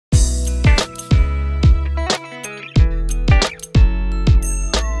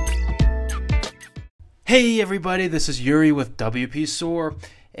Hey everybody, this is Yuri with WP Store,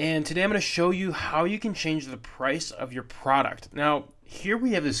 and today I'm going to show you how you can change the price of your product. Now, here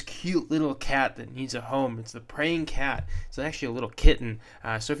we have this cute little cat that needs a home. It's the praying cat. It's actually a little kitten.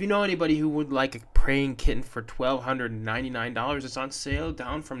 So if you know anybody who would like a praying kitten for $1,299, it's on sale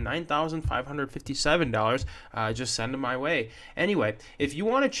down from $9,557. Just send them my way. Anyway, if you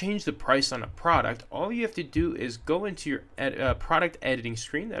want to change the price on a product, all you have to do is go into your product editing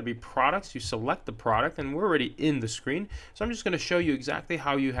screen. That'd be products. You select the product, and we're already in the screen. So I'm just going to show you exactly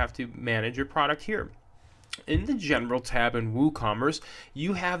how you have to manage your product here. In the General tab in WooCommerce,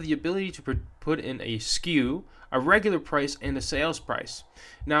 you have the ability to put in a SKU, a regular price, and a sales price.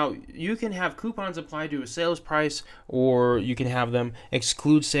 Now, you can have coupons applied to a sales price, or you can have them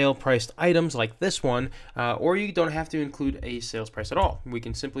exclude sale priced items like this one, or you don't have to include a sales price at all. We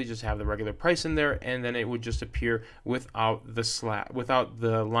can simply just have the regular price in there, and then it would just appear without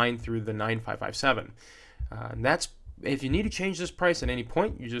the line through the 9557. And that's if you need to change this price at any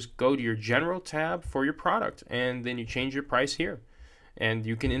point, you just go to your General tab for your product, and then you change your price here. And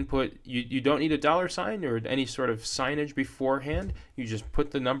you can input, you don't need a dollar sign or any sort of signage beforehand. You just put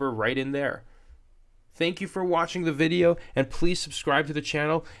the number right in there. Thank you for watching the video, and please subscribe to the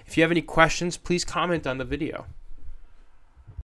channel. If you have any questions, please comment on the video.